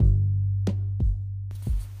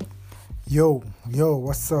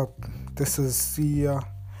What's up? This is Sia,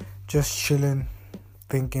 just chilling,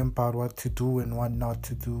 thinking about what to do and what not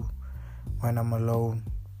to do when I'm alone.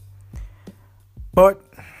 But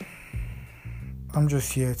I'm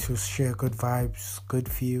just here to share good vibes, good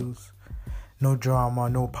feels, no drama,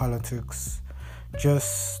 no politics,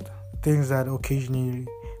 just things that occasionally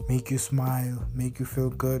make you smile, make you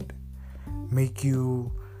feel good, make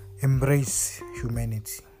you embrace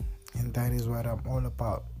humanity. And that is what I'm all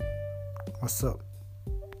about. What's up?